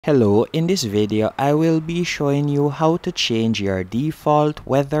Hello, in this video I will be showing you how to change your default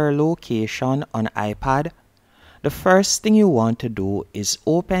weather location on iPad. The first thing you want to do is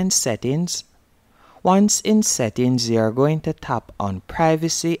open settings. Once in settings, you are going to tap on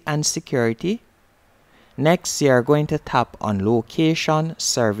privacy and security. Next, you are going to tap on location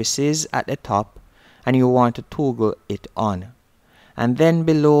services at the top and you want to toggle it on. And then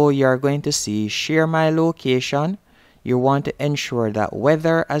below you are going to see share my location. You want to ensure that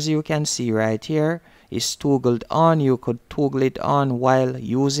weather, as you can see right here, is toggled on. You could toggle it on while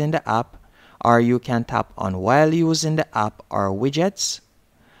using the app, or you can tap on while using the app or widgets.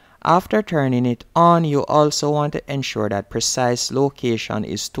 After turning it on, you also want to ensure that precise location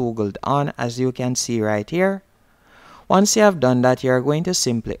is toggled on, as you can see right here. Once you have done that, you are going to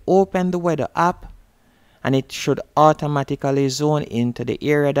simply open the weather app and it should automatically zone into the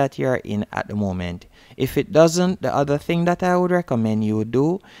area that you are in at the moment. If it doesn't, the other thing that I would recommend you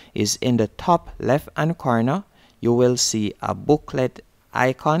do is in the top left hand corner, you will see a booklet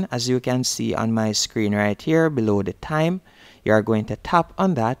icon, as you can see on my screen right here below the time. You are going to tap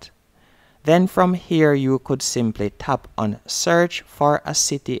on that. Then from here you could simply tap on search for a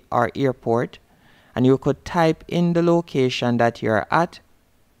city or airport and you could type in the location that you're at.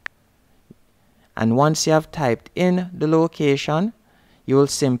 And once you have typed in the location, you will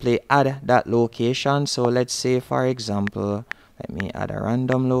simply add that location. So let's say, for example, let me add a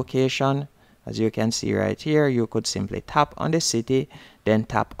random location. As you can see right here, you could simply tap on the city, then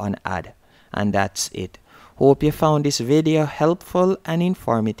tap on add. And that's it. Hope you found this video helpful and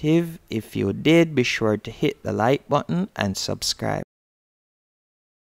informative. If you did, be sure to hit the like button and subscribe.